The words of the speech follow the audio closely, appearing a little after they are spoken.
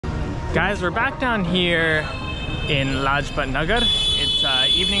Guys, we're back down here in Lajpat Nagar. It's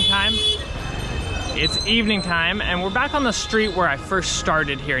evening time. It's evening time, and we're back on the street where I first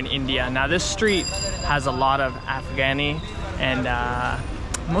started here in India. Now, this street has a lot of Afghani and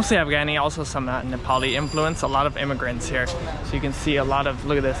mostly Afghani, also some Nepali influence, a lot of immigrants here. So you can see a lot of,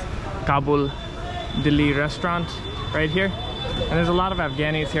 look at this, Kabul, Delhi restaurant right here. And there's a lot of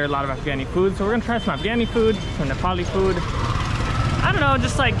Afghanis here, a lot of Afghani food. So we're gonna try some Afghani food, some Nepali food. I don't know,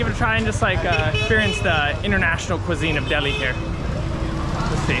 just like give it a try and just like experience the international cuisine of Delhi here.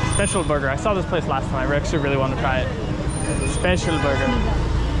 Let's see, special burger. I saw this place last time. I actually really want to try it. Special burger.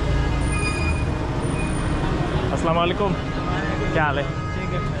 Assalamu alaikum. क्या हाल है?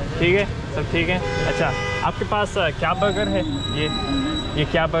 ठीक है? सब ठीक है? अच्छा, आपके पास क्या burger है? ये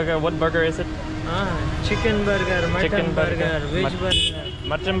क्या burger? What burger is it? Chicken burger, mutton burger, veg burger.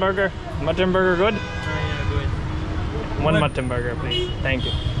 Mutton burger? Mutton burger good? Yeah, good. One mutton burger, please. Thank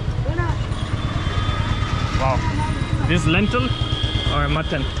you. Wow. This lentil or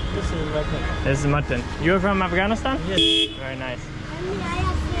mutton? This is mutton. This is mutton. You're from Afghanistan? Yes. Very nice.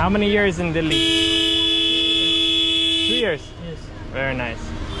 How many years in Delhi? 2 years? Yes. Very nice.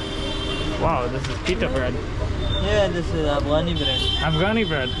 Wow, this is pita bread. Yeah, this is Afghani bread. Afghani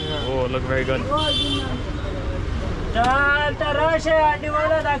bread? Yeah. Oh, look very good. Oh,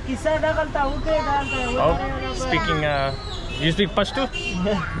 speaking, you speak Pashto?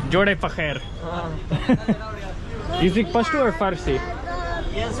 Jode Pakhair. You speak Pashto or Farsi?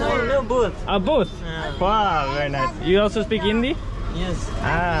 Yes, I know both. Both? Yeah. Wow, very nice. You also speak Hindi? Yes.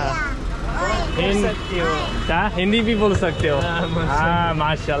 Hindi भी बोल सकते हो?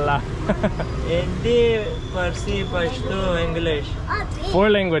 माशाल्लाह. Hindi, Farsi, Pashto, English. 4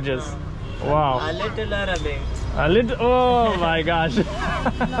 languages. Wow. A little Arabic. A little. Oh my gosh.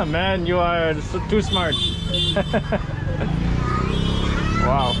 Man, you are too smart.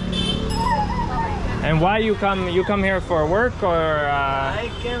 Wow. And why you come here for work or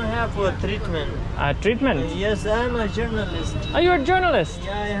I came here for treatment. Treatment? Yes, I am a journalist. Oh, you're a journalist?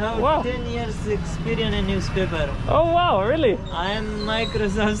 Yeah, I have Wow. 10 years experience in newspaper. Oh wow, really? I am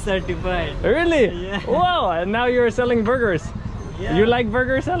Microsoft certified. Really? Yeah. Wow, and now you're selling burgers. Yeah. You like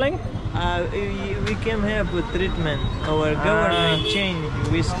burger selling? We came here for treatment. Our government changed.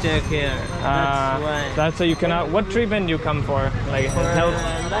 We stuck here. That's why. That's so you cannot. What treatment you come for? Like health?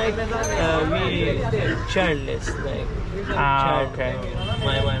 We childless, like. Child, Okay.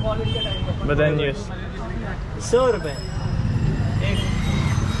 My wife. But then you. 100 rupees.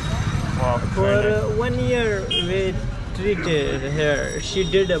 Wow. For 1 year we treated her. She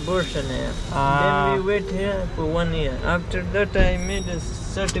did abortion here. Then we wait here for 1 year. After that I made a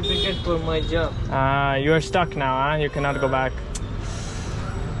certificate for my job. You are stuck now, huh? You cannot go back.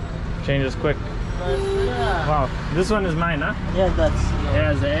 Changes quick. Wow. This one is mine, huh? Yeah, that's. It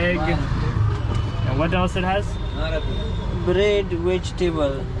has egg. And what else it has? Bread,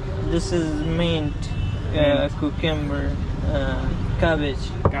 vegetable. This is mint, cucumber,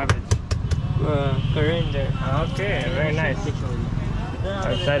 cabbage. Cabbage. Coriander. Okay, very nice.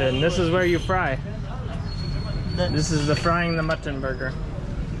 I'm excited. And this is where you fry. This is the frying the mutton burger.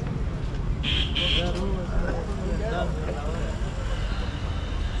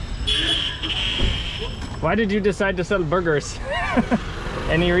 Why did you decide to sell burgers?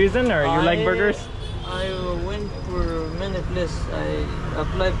 Any reason, or you like burgers? I went for many places. I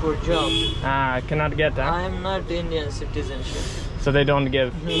applied for job. I cannot get that. I am not Indian citizenship. So they don't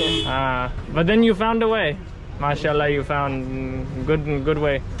give. Yeah. But then you found a way. Mashallah, you found good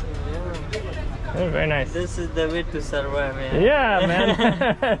way. Yeah. Oh, very nice. This is the way to survive. Yeah,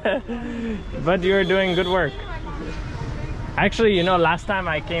 man. But you're doing good work. Actually, you know, last time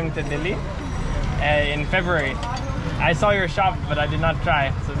I came to Delhi in February, I saw your shop, but I did not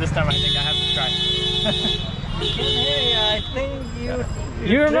try. So this time I think I have to try. Hey, I think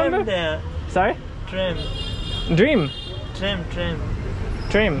You remember? There. Sorry? Trim. Dream.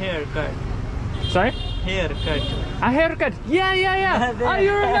 Trim. Haircut. Sorry? Haircut. A haircut. Yeah. Oh,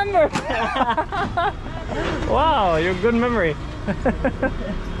 you remember? Wow, you have good memory.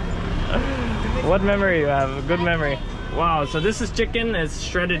 What memory you have? Good memory. Wow, so this is chicken, it's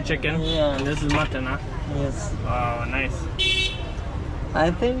shredded chicken. Yeah. And this is mutton, huh? Yes. Wow, nice. I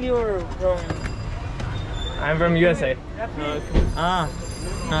think you're from. I'm from USA. Okay.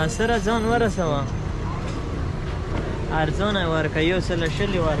 Sir, Azon, where is it? Arizona, work. You sell a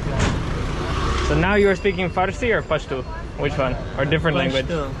shelly work. So now you're speaking Farsi or Pashto? Which one? Or different language?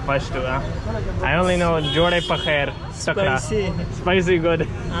 Pashto, huh? I only know Jode Pakhair. Spicy. Spicy good.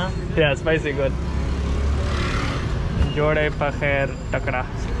 Huh? Yeah, spicy good. Jode Pakhair Takra.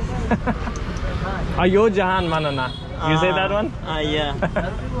 Ayo Jahan Manana. You say that one? Yeah.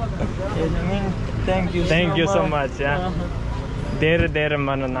 It means thank you. Thank you so much. Yeah. Dere dere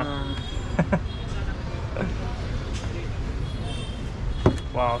manana.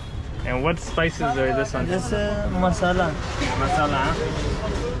 Wow. And what spices are this one? This masala. Masala.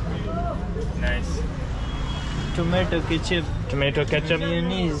 Huh? Nice. Tomato ketchup. Tomato ketchup.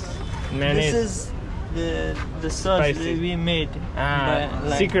 Mayonnaise. Mayonnaise. This is the sauce that we made.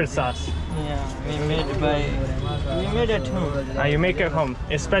 Secret sauce. Yeah, we made at home. You make it at home.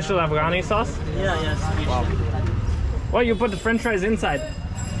 It's special Afghani sauce? Yeah, yes. Wow. Well, you put the French fries inside.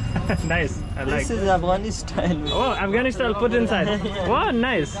 Nice. I like. This is Afghani style. Oh, Afghani style put inside. Yeah. Wow,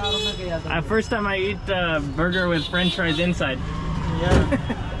 nice. First time I eat a burger with French fries inside. Yeah.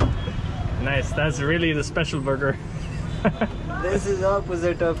 Nice. That's really the special burger. This is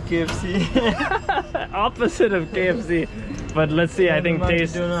opposite of KFC. Opposite of KFC. But let's see. I think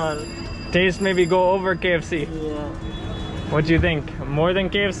taste maybe go over KFC. Yeah. What do you think? More than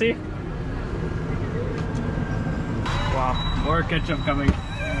KFC? Wow. More ketchup coming.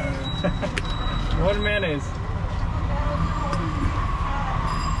 More mayonnaise.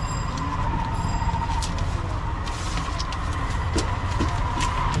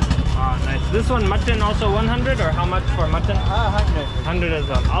 Oh, nice. This one mutton also 100 or how much for mutton? 100. 100 as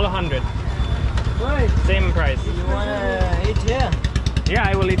well. All 100. Right. Same price. You wanna eat here? Yeah,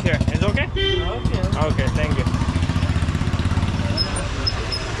 I will eat here. Is it okay? Okay. Okay, thank you.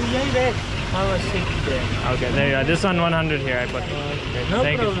 I was sick there. Okay, there you go. This one 100 here I put. Okay. No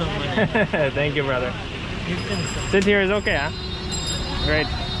Thank problem, man. you. Thank you, brother. You can Sit here is okay, huh? Great.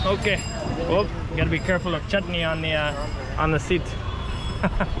 Okay. Oh, you gotta be careful of chutney on the seat.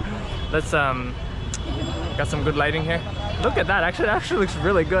 Let's got some good lighting here. Look at that. Actually, it actually looks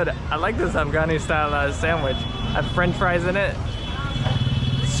really good. I like this Afghani style sandwich. I have French fries in it.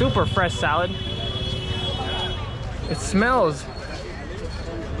 Super fresh salad. It smells.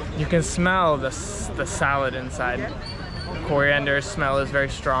 You can smell the salad inside. The coriander smell is very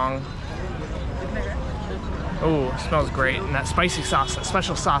strong. Oh, it smells great. And that spicy sauce, that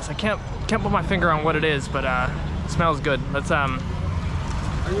special sauce. I can't put my finger on what it is, but it smells good. Let's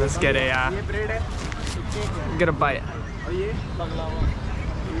get a bite.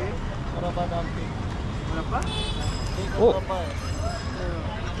 Oh.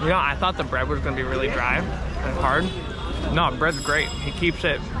 You know, I thought the bread was gonna be really dry and hard. No, bread's great. He keeps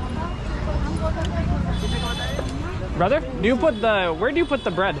it. Brother, where do you put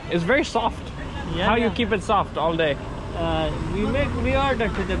the bread? It's very soft. Yeah, How you keep it soft all day? We order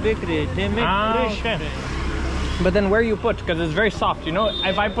to the bakery. They make fresh. Okay. But then where you put? Because it's very soft. You know,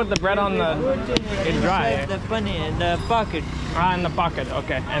 if I put the bread on it's dry. The bunny, the pocket. In the pocket.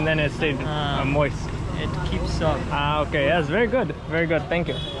 Okay, and then it stays moist. It keeps soft. Okay, yes, very good. Very good. Thank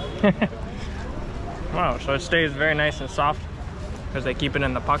you. Wow, so it stays very nice and soft because they keep it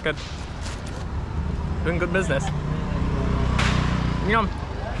in the pocket. Doing good business. You know,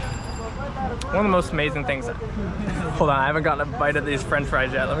 one of the most amazing things. Hold on, I haven't gotten a bite of these French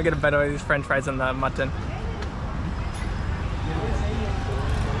fries yet. Let me get a bite of these French fries and the mutton.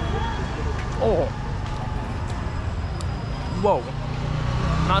 Oh. Whoa.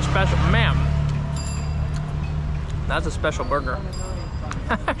 Not special. Ma'am. That's a special burger.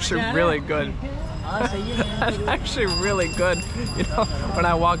 Actually really good. That's actually really good. You know, when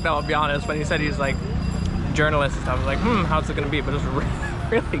I walked out, I'll be honest, when he said he's like journalist and stuff, I was like, how's it gonna be? But it was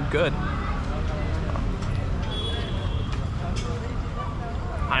really good.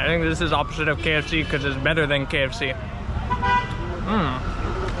 I think this is opposite of KFC because it's better than KFC.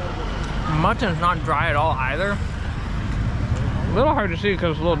 Mutton's not dry at all either. A little hard to see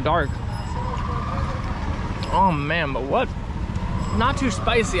because it's a little dark. Oh man, but what? Not too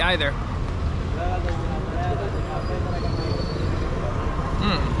spicy either.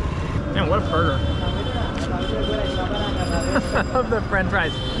 Man, what a burger. I love the French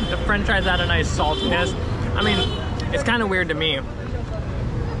fries. The French fries add a nice saltiness. I mean, it's kind of weird to me.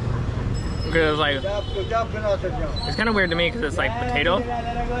 Because it's kind of weird to me because it's like potato,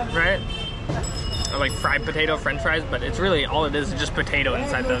 right? Or like fried potato, French fries, but it's really all it is just potato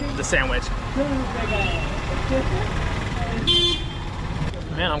inside the sandwich.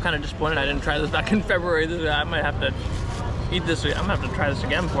 Man, I'm kind of disappointed I didn't try this back in February. I might have to eat this. I'm gonna have to try this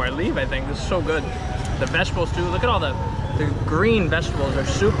again before I leave. I think this is so good. The vegetables too. Look at all the green vegetables are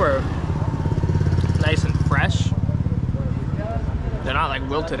super nice and fresh. They're not like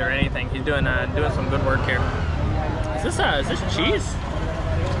wilted or anything. He's doing some good work here. Is this cheese?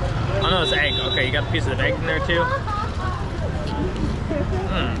 Oh no, it's egg. Okay, you got a piece of egg in there too.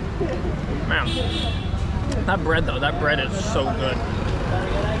 Man, that bread though, that bread is so good.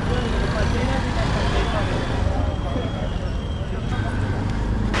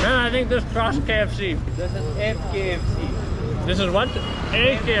 I think this crossed KFC. This is FKFC. This is what?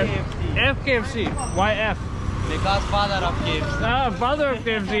 AKFC. FKFC. Why F? Because father of KFC. Ah, father of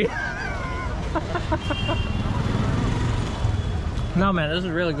KFC. No man, this is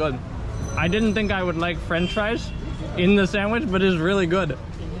really good. I didn't think I would like French fries in the sandwich, but it's really good.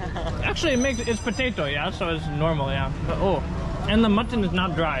 Actually, it's potato, yeah, so it's normal, yeah. But, oh, and the mutton is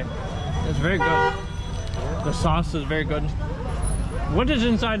not dry. It's very good. The sauce is very good. What is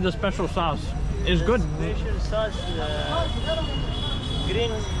inside the special sauce? Is good. Special sauce,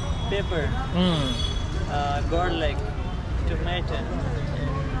 green pepper, garlic, tomato,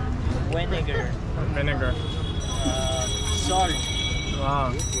 vinegar, salt.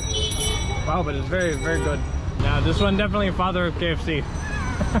 Wow. Wow, but it's very, very good. Yeah, this one definitely father of KFC.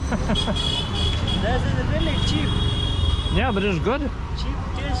 That is really cheap. Yeah, but it's good. Cheap,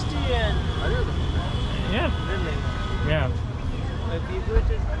 tasty, and yeah, really. Yeah. If you go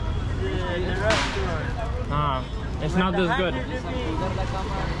to the restaurant, it's not this good.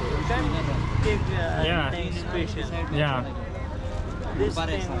 Yeah. Special. Yeah. This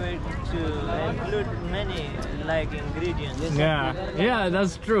thing would to include many like ingredients. Yeah,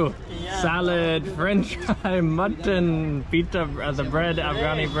 that's true. Yeah. Salad, French fry, mutton, pita, the bread,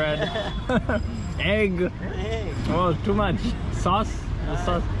 Afghani bread, egg. Oh, too much sauce. The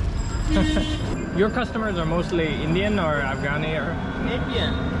sauce. Your customers are mostly Indian or Afghani or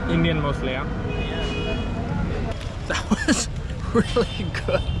Indian. Indian mostly, yeah. That was really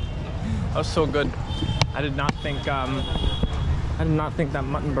good. That was so good. I did not think that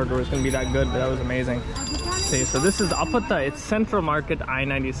mutton burger was gonna be that good, but that was amazing. See, so this is, I'll put it's Central Market,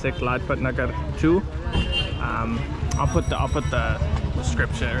 I-96, Lajpat Nagar 2. I'll put the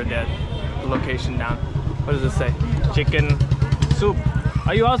description or the location down. What does it say? Chicken soup.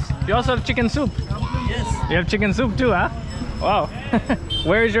 Oh, you also have chicken soup? Yes. You have chicken soup too, huh? Wow.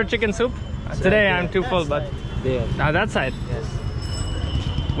 Where is your chicken soup? Today I'm too full, but There. that side. Yes.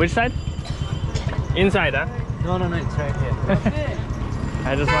 Which side? Inside, huh? No, it's right here.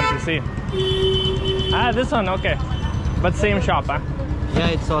 I just want to see. Ah, this one, okay. But same shop, huh? Yeah,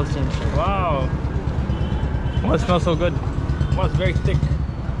 it's all same shop. Wow. Oh, it smells so good. Oh, it's very thick.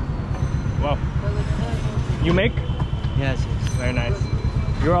 Wow. You make? Yes. Very nice.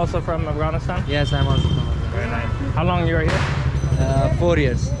 You're also from Afghanistan? Yes, I'm also from Afghanistan. Very nice. How long you are here? 4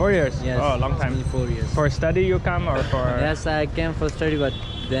 years. 4 years? Yes. Oh, long time. 4 years. For study you come or for... Yes, I came for study, but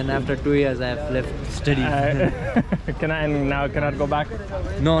then after 2 years I have left study. Cannot go back?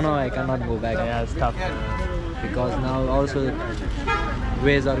 No, I cannot go back. Yeah, it's tough. Because now also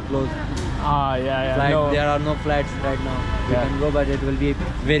ways are closed. Yeah. There are no flights right now. You can go, but it will be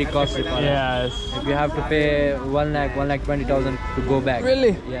very costly for us. Yes. If you have to pay 1,20,000 to go back.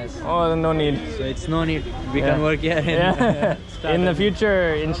 Really? Yes. Oh, no need. So it's no need. We can work here. In the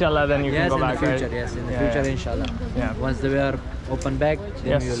future, inshallah, then you can go back, right? Yes, in the future, inshallah. Yeah. Once they are open back,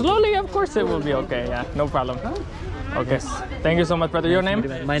 then we will. Slowly, of course, it will be okay. Yeah, no problem. Okay. Thank you so much, brother. Your name?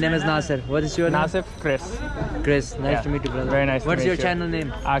 My name is Nasir. What is your name? Nasif, Chris. Chris. Nice to meet you, brother. Very nice. What's your channel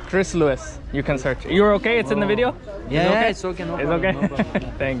name? Chris Lewis. You can search. You're okay? It's in the video? Yeah, it's okay. No problem. It's okay? No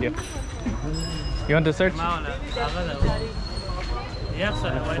problem. Thank you. You want to search? Yes,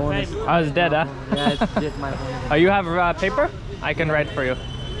 sir. Oh, it's dead, huh? Yeah, it's dead, my phone. You have paper? I can write for you.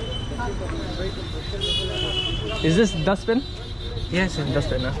 Is this dustbin? Yes,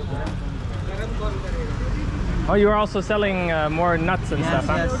 Dustbin, huh? Oh, you are also selling more nuts and stuff,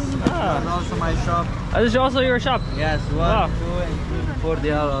 huh? Yes. And also my shop. This is also your shop? Yes, 1, 2, and 3, 4.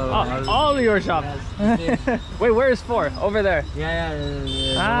 They are all your shop. Yes. Wait, where is 4? Over there.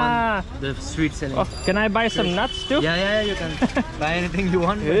 The sweet selling. Oh, can I buy some nuts too? Yeah, you can buy anything you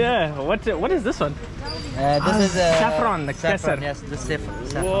want. Yeah. What is this one? This is saffron, the saffron. kesar. Yes, the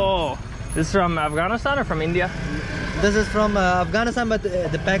saffron. Whoa. This is from Afghanistan or from India? This is from Afghanistan, but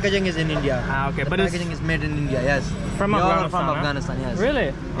the packaging is in India. Okay, but the packaging is made in India. Yes. From Afghanistan. From Afghanistan. Yes.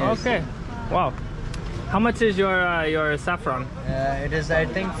 Really? Yes. Okay. Wow. How much is your saffron? It is, I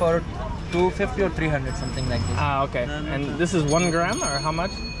think, for 250 or 300, something like this. Okay. And this is 1 gram or how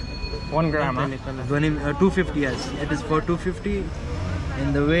much? 1 gram, huh? 250, yes. It is for 250,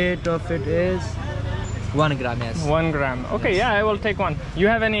 and the weight of it is 1 gram, yes. 1 gram. Okay, yeah, I will take one. You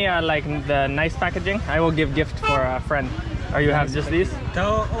have any like the nice packaging? I will give gift for a friend. Or you have just these? This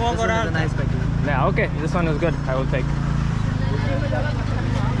one is a nice packaging. Yeah, okay. This one is good. I will take.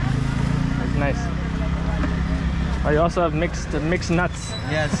 It's nice. Oh, you also have mixed nuts.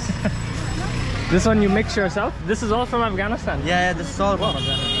 Yes. This one you mix yourself? This is all from Afghanistan? Yeah, this is all from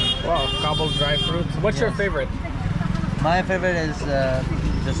Afghanistan. Wow, cobbled dry fruits. What's your favorite? My favorite is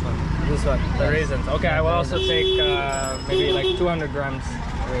this one. This one, the raisins. Okay, I will also take maybe like 200 grams.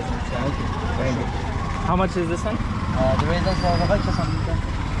 raisins. Yeah. Okay, thank you. How much is this one? The raisins are about something.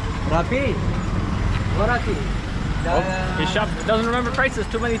 Rafi, what Rafi? Oh, his shop doesn't remember prices.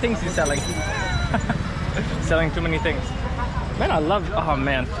 Too many things he's selling. Selling too many things. Man, I love. Oh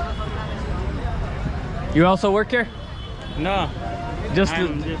man. You also work here? No. Just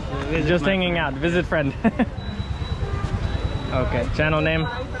Just hanging out. Visit friend. Okay. Channel name.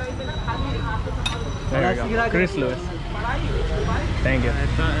 There we go. Chris Lewis. Thank you.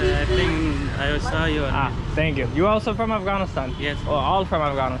 I think I saw you. Thank you. You also from Afghanistan? Yes. Oh, all from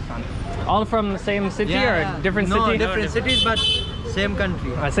Afghanistan. All from the same city or different no, city? different cities, but same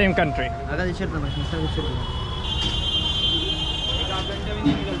country. Same country.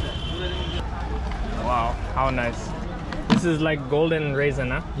 Wow, how nice. This is like golden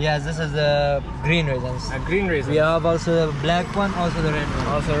raisin, huh? Yes, this is the green raisins. A green raisin. We have also the black one, also the red one.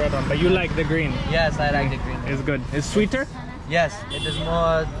 Also red one, but you like the green? Yes, I like the green. It's good. It's sweeter? Yes, it is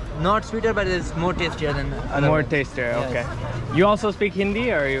more, not sweeter, but it's more tastier than other More ones. tastier, Yes. okay. You also speak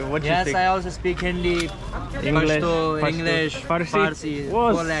Hindi or what you Yes, speak? I also speak Hindi, English, Pashto, Pashto, English, Farsi,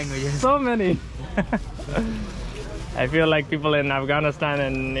 Whoa, 4 languages. So many. I feel like people in Afghanistan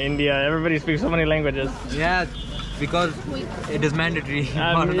and India, everybody speaks so many languages. Yeah, because it is mandatory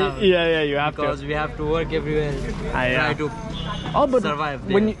for now. Yeah, you have Because to. we have to work everywhere, try to but survive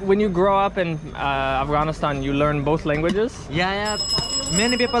there. when you grow up in Afghanistan, you learn both languages? Yeah.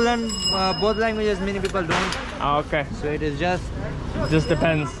 Many people learn both languages, many people don't. Oh, okay. So it is just,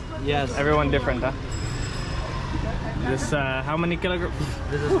 Depends. yes. Everyone different, huh? This, how many kilograms?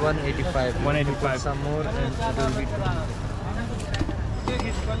 This is 185. 185. Put some more and it will be 20.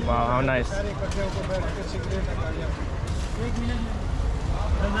 Wow, how nice.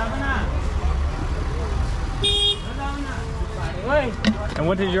 And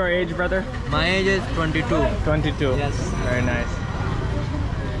what is your age, brother? My age is 22. 22. Yes. Very nice.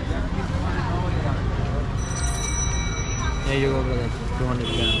 Here you go, brother. 200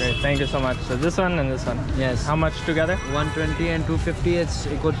 grams. Great, thank you so much. So this one and this one. Yes. How much together? 120 and 250, it's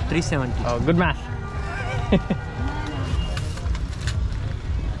equal to 370. Oh, good math.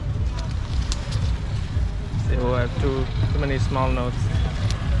 So I have too many small notes.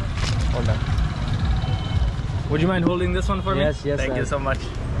 Hold on. Would you mind holding this one for me? Yes, Thank sir. you so much.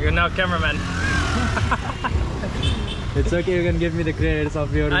 You're now cameraman. It's okay, you can give me the credits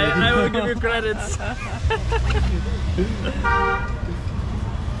of your video. I will give you credits. There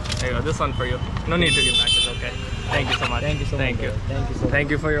you go, this one for you. No need to give back, it's okay. Thank you so much. Thank you so much. Thank you. Brother. Thank you so much. Thank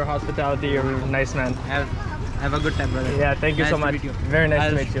you for your hospitality. You're a nice man. Have a good time, brother. Yeah, thank you Nice so to much. meet you. Very nice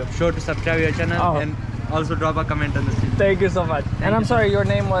I'll to meet you. Sure to subscribe your channel Oh. and also drop a comment on the screen. Thank you so much. And I'm sorry, your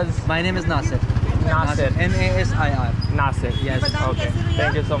name was My name is Nasir. Nasir. Nasir. Nasir. Yes. Okay.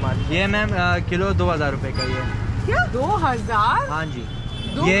 Thank you so much. ये ma'am kilo 2000 रुपए का ये क्या 2000? हाँ जी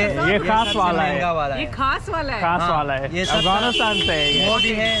ये खास वाला है। महंगा वाला ये है खास वाला है। खास हाँ, वाला है। ये सबका- अफगानिस्तान से है ये। वो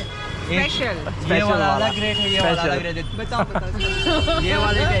भी है स्पेशल। ये Special वाला वाला। अलग रेट है ये वाला Special। अलग रेट है बताओ। ये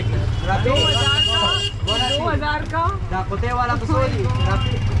वाले का 2000 का। राकोते वाला तो सोई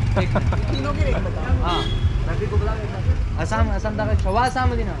तीनों के रेट बताओ। हाँ रफी को बुला असम दागा छवा असम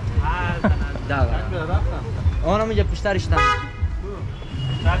मदीना दागा और मुझे पुछता रिश्ता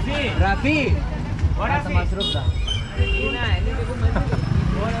रफी मसरूफ दा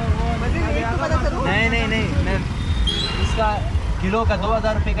नहीं मैम इसका किलो का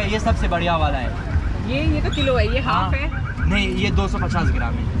 2000 रुपए का ये सबसे बढ़िया वाला है ये तो किलो है, ये हाफ है। नहीं ये 250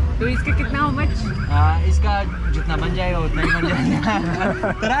 ग्राम है तो इसके कितना हाउ मच? इसका जितना बन जाएगा उतना ही बन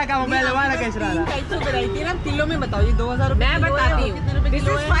जाएगा तरह का मोबाइल वाला कैसे रहा 350 वैरायटी ना किलो में बताओ ये 2000 मैं बताती हूँ दिस इज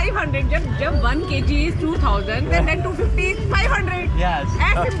 500 जब 1 kg is 2000 then 250 is 500 yes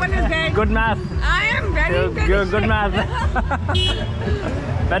as simple as that Good math. I am very You're good math.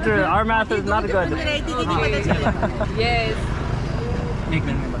 Better. Our math is not good. yes एक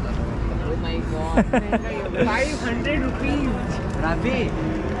मिनट में बता oh my god 500 rupees Rafi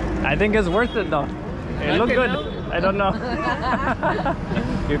I think it's worth it though. It look good. I don't know.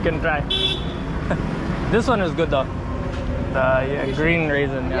 You can try. This one is good though. The green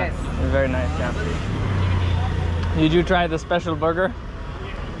raisin. Yeah. Yes. It's very nice. Yeah. Did you try the special burger?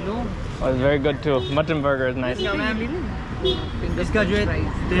 no Oh, it's very good too. Mutton burger is nice. इसका जो है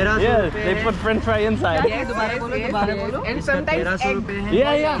 1300 Yes, they put French fry inside. yes दोबारा बोलो and sometimes 1300 egg रुपए है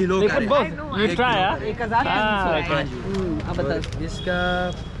Yeah. Kilo They का put है। both. You try, huh? 1000 Ah, okay. अब बता इसका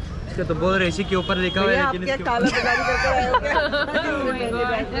तो बोल रहे इसी के ऊपर लिखा हुआ है आप लेकिन क्या इसके काला बाजारी करके आए हो क्या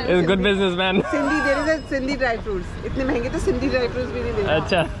It's good business, man. Sindhi there is Sindhi dry fruits इतने महंगे तो सिंधी ड्राई फ्रूट्स भी नहीं दे रहे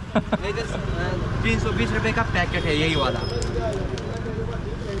अच्छा. 320 रुपए का पैकेट है यही वाला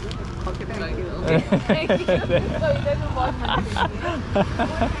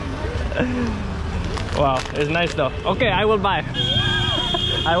Wow, it's nice though. Okay, I will buy.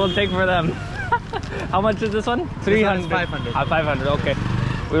 I will take for them. How much is this one? 300. 500. 500. Okay,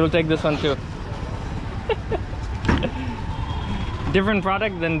 we will take this one too. Different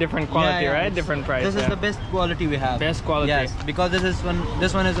product then different quality, right? Different price. This is the best quality we have. Best quality. Yes, because this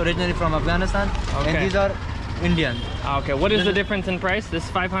one is originally from Afghanistan, Okay. and these are Indian. Okay, what is the difference in price? This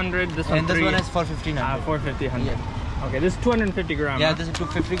 500, this one And this 3. one is for 1500. 450, 100. Yeah. Okay, this is 250 grams. Yeah, this is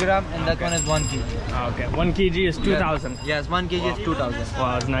 250 gram, and that one is 1 kg. Okay, 1 kg is 2000. Yes, 1 kg is 2000.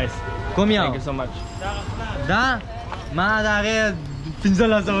 Wow, it's nice. Come here. Thank you so much. Da, ma da ge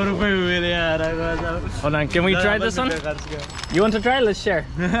 1500 rupees हुए थे यार. Hold on, can we try this one? You want to try? Let's share.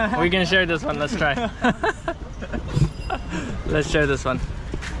 We can share this one. Let's try. Let's share this one.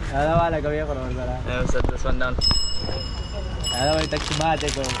 Ada wala kami karo zara. Yeah, set this one down. Ada wala tak baat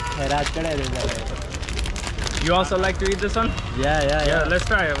hai ko. Raat kade de zara. You also like to eat this one? Yeah. Let's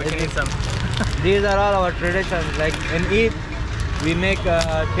try it. We can eat some. These are all our traditions. Like in Eid, we make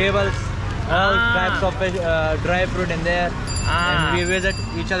tables, all types of dry fruit in there, and we visit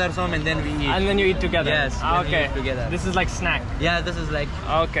each other's home and then we eat. And then you eat together? Yes, then we Okay. eat together. This is like snack. Yeah, this is like,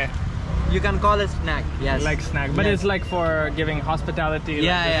 Okay. you can call it snack. Yes. Like snack. But Yes. it's like for giving hospitality.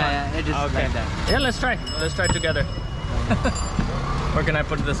 Yeah, like this one. yeah. It is Okay. like that. Yeah, let's try. Let's try together. Where can I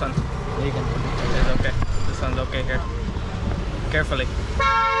put this one? You can. It's okay. This one's okay here. Carefully.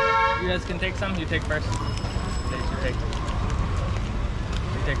 You guys can take some. You take first. Please, you take.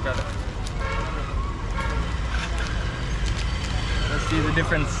 You take, brother. Let's see the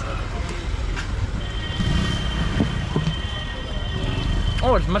difference.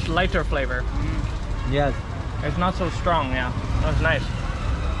 Oh, it's much lighter flavor. Yes. It's not so strong. Yeah, that's nice.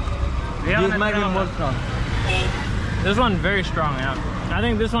 These might be more strong. This one very strong. Yeah, I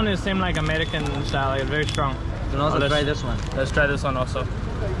think this one is same like American style. Like, very strong. You can also try this one. Let's try this one also.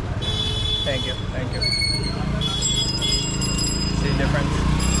 Thank you. Thank you. See the difference?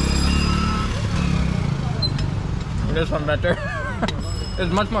 This one better.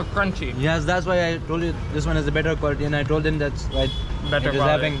 It's much more crunchy. Yes, that's why I told you this one is the better quality, and I told him that's why Better it is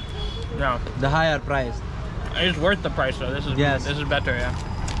quality. having Yeah, the higher price. it's worth the price though. This is Yes. This is better. Yeah.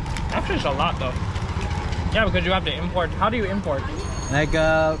 Actually, it's a lot though. Yeah, because you have to import. How do you import? Like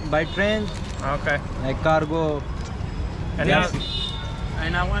by train, Okay. like cargo. And Yes.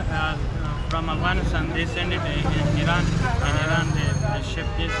 And I went from Afghanistan, they send it in Iran. In Iran, they ship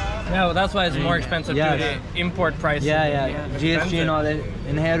this. Yeah, that's why it's more expensive Yeah. too. The import price. Yeah. is GST expensive. and all that.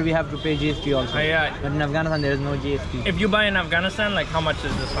 In here we have to pay GST also. Yeah. But in Afghanistan there is no GST. If you buy in Afghanistan, like how much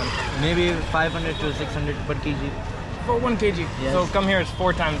is this one? Maybe 500 to 600 per kg. For 1 kg. Yes. So come here, it's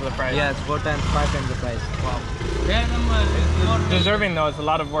 4 times the price. Yes, 5 times the price. Wow. Deserving though, it's a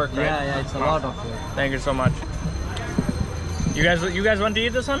lot of work, right? Yeah, it's a lot of work. Thank you so much. You guys want to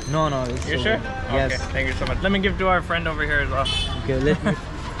eat this one? No, it's You so sure? good. Yes. Okay, thank you so much. Let me give to our friend over here as well. Okay, let me.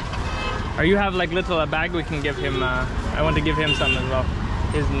 Or you have like a bag we can give him. I want to give him some as well.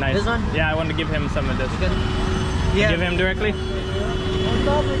 He's nice. This one? Yeah, I want to give him some of this. Yeah. Give him directly?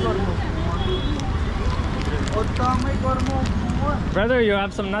 Brother, you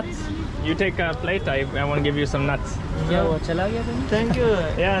have some nuts? You take a plate, I want to give you some nuts. Thank you.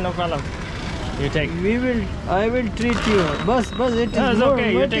 Yeah, no problem. You take. I will treat you. Bus, it is No, it's more.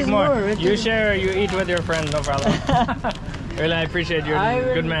 okay, you What take is more. It You is- share, you eat with your friends, no problem. Really, I appreciate you. I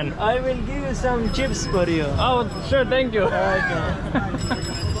will, Good man. I will give you some chips for you. Oh, sure, thank you. Okay.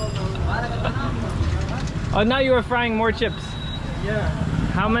 Oh, now you are frying more chips. Yeah.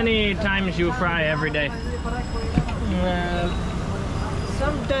 How many times you fry every day?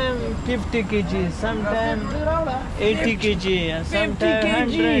 Sometime 50 kg, sometime 80 kg, sometime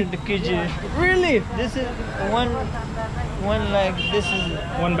 100 kg. Really? This is one like this is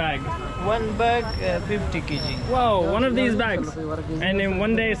One bag. one bag 50 kg. Whoa, one of these bags. And in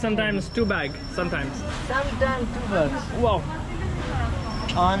one day, sometimes 2 bags. Sometimes. Sometime 2 bags. Whoa.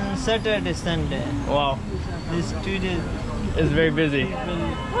 On Saturday, Sunday. Wow. These 2 days. It's very busy.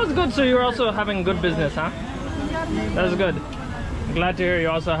 Well, it's good. So you're also having good business, huh? That's good. Glad to hear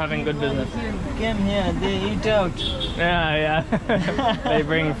you're also having good business. Came here, they eat out. Yeah. They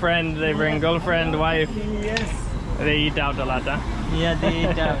bring friend, they bring girlfriend, wife. Yes. They eat out a lot, huh? Yeah, they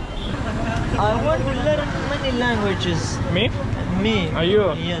eat out. I want to learn many languages. Me? Me. Are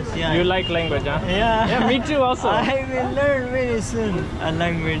you? Yes, yeah. You like language, huh? Yeah. Yeah, me too also. I will learn very soon a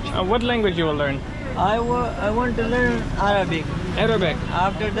language. What language you will learn? I want to learn Arabic. Arabic.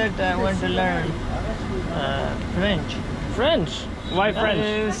 After that, I want to learn French. French. Why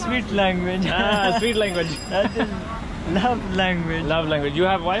French? Sweet language. Sweet language. That is love language. Love language. You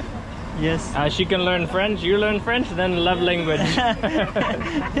have wife? Yes. She can learn French, you learn French, then love language.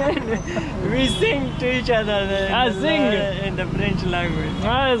 We sing to each other in the French language.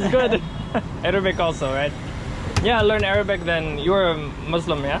 Ah, that's good. Arabic also, right? Yeah, learn Arabic, then you're a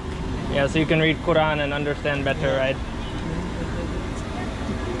Muslim, yeah? Yeah, so you can read Quran and understand better, right?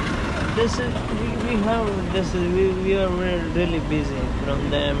 We are really busy from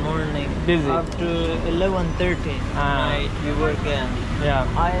the morning Busy. up to 11:30 night. We work again. Yeah.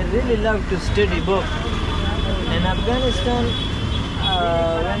 I really love to study book. In Afghanistan,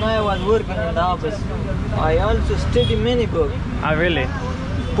 when I was working in the office, I also study many books. Ah, really?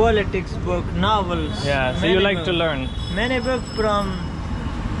 Politics book, novels. Yeah, so many you like books. to learn. Many books from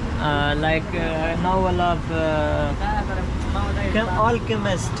novel of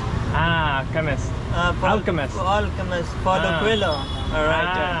alchemist. Ah, chemist. Alchemist. Alchemist, Paulo Coelho, a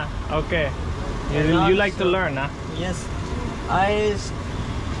writer. Ah, okay. And You like to also- learn, huh? Yes, I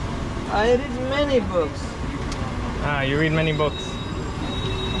read many books. Ah, you read many books.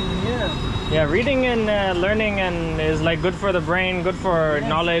 Yeah. Yeah, reading and learning and is like good for the brain, good for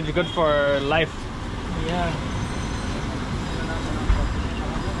knowledge, good for life. Yeah.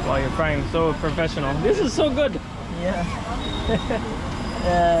 Wow, you're frying so professional. This is so good. Yeah.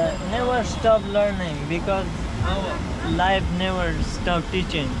 Never stop learning because life never stop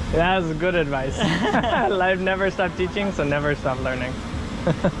teaching. That's good advice. Life never stop teaching, so never stop learning.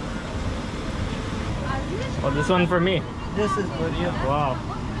 Well, this one for me. This is for you. Wow.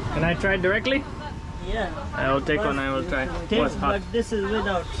 Can I try it directly? Yeah. I will take one, I will try. What's hot? But this is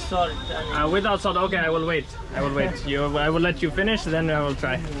without salt. Without salt, okay, I will wait. I will wait. I will let you finish, then I will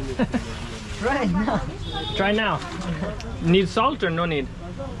try. Right now. Try now. Need salt or no need?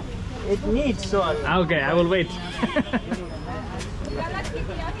 It needs salt. Okay, I will wait.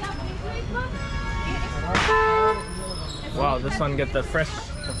 Wow, this one get the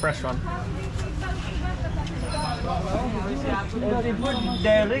fresh one. If you put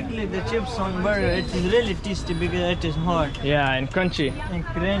directly the chips on burger, it is really tasty because it is hot Yeah, and crunchy. and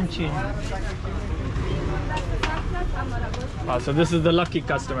crunchy. Wow, so this is the lucky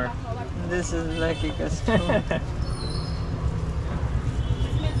customer. This is lucky customer.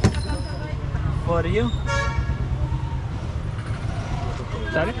 For you.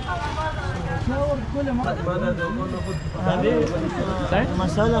 Sorry? Habib, Sorry?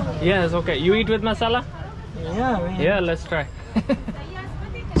 masala. Yes, okay. You eat with masala? Yeah. Yeah, let's try.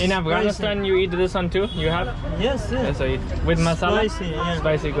 In Afghanistan, you eat this one too? You have? Yes. Yeah, so eat with masala? Spicy, yeah.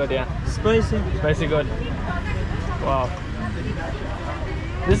 Spicy good, yeah. Spicy. Spicy good. Wow.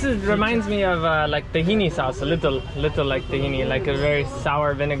 This reminds me of like tahini sauce, a little like tahini, like a very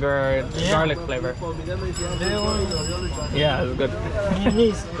sour vinegar, garlic flavor. Yeah, it's good.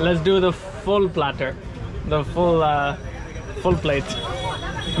 Mayonnaise. Let's do the full platter, the full plate,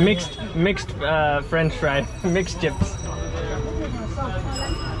 mixed French fry, mixed chips.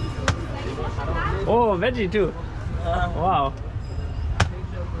 Oh, veggie too. Wow.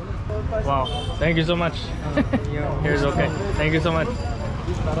 Wow. Thank you so much. Here's okay. Thank you so much.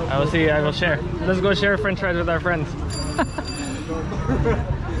 I will see. I will share. Let's go share French fries with our friends.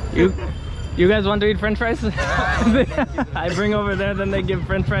 You guys want to eat French fries? I bring over there, then they give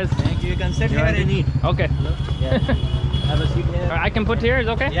French fries. Thank you. You can sit here and eat. Okay. Yeah. Have a seat here. I can put here. Is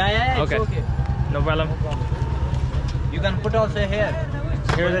okay? Yeah. Okay. It's okay. No problem. You can put also here.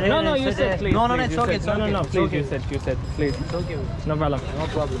 No, you sit, please. No, please, it's you okay. sit. No, please, okay. you sit, please. It's okay. No problem. No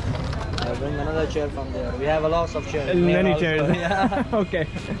problem. I'll bring another chair from there. We have a lot of chairs. Many chairs. Yeah. Okay.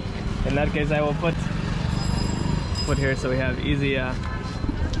 In that case, I will put here so we have easy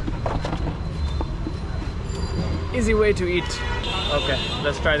way to eat. Okay,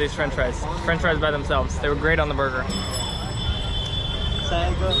 let's try these French fries. French fries by themselves. They were great on the burger.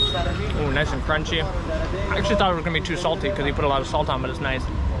 Ooh, nice and crunchy. I actually thought it was gonna be too salty because he put a lot of salt on, but it's nice.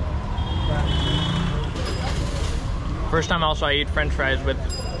 First time also I eat French fries with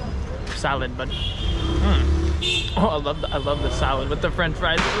salad, but oh, I love the salad with the French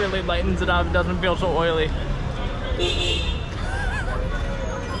fries. It really lightens it up. It doesn't feel so oily.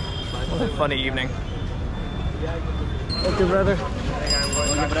 What a funny evening. Okay, brother.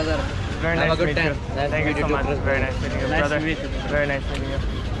 Okay, brother. Very nice to meet you. Thank you so much. Very nice meeting you, brother. Very nice meeting you.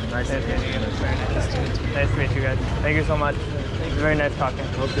 Nice meeting you. Very nice to meet you guys. Thank you so much. It's very nice talking.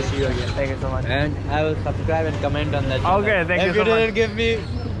 Hope to see you again. Thank you so much. And I will subscribe and comment on that channel. Okay, thank you so much. If you didn't give me...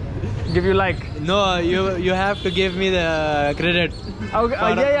 Give you like. No, you have to give me the credit.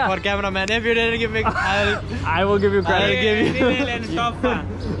 Okay, For cameraman. If you didn't give me... I will give you credit. I'll give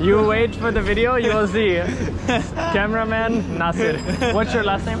you... You wait for the video, you will see. Cameraman Nasir. What's your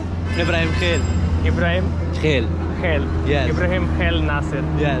last name? Ibrahim Khail. Ibrahim Khail. Khail. Yes. Ibrahim Khail Nasir.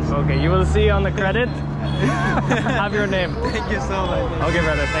 Yes. Okay, you will see on the credit. Have your name. Thank you so much. Okay,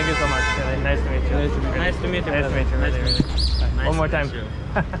 brother. Thank you so much. Nice to meet you. Nice to meet you. Nice to meet you. Nice to meet you. One more time.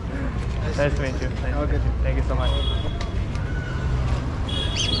 Nice to meet you. Okay. Thank you so much.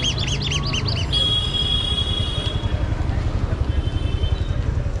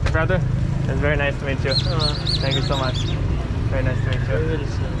 Brother, it's very nice to meet you. Thank you so much. Very nice to meet you.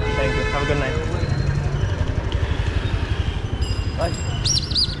 Thank you. Have a good night. Bye.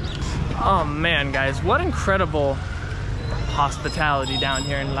 Oh man, guys, what incredible hospitality down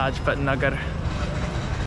here in Lajpat Nagar.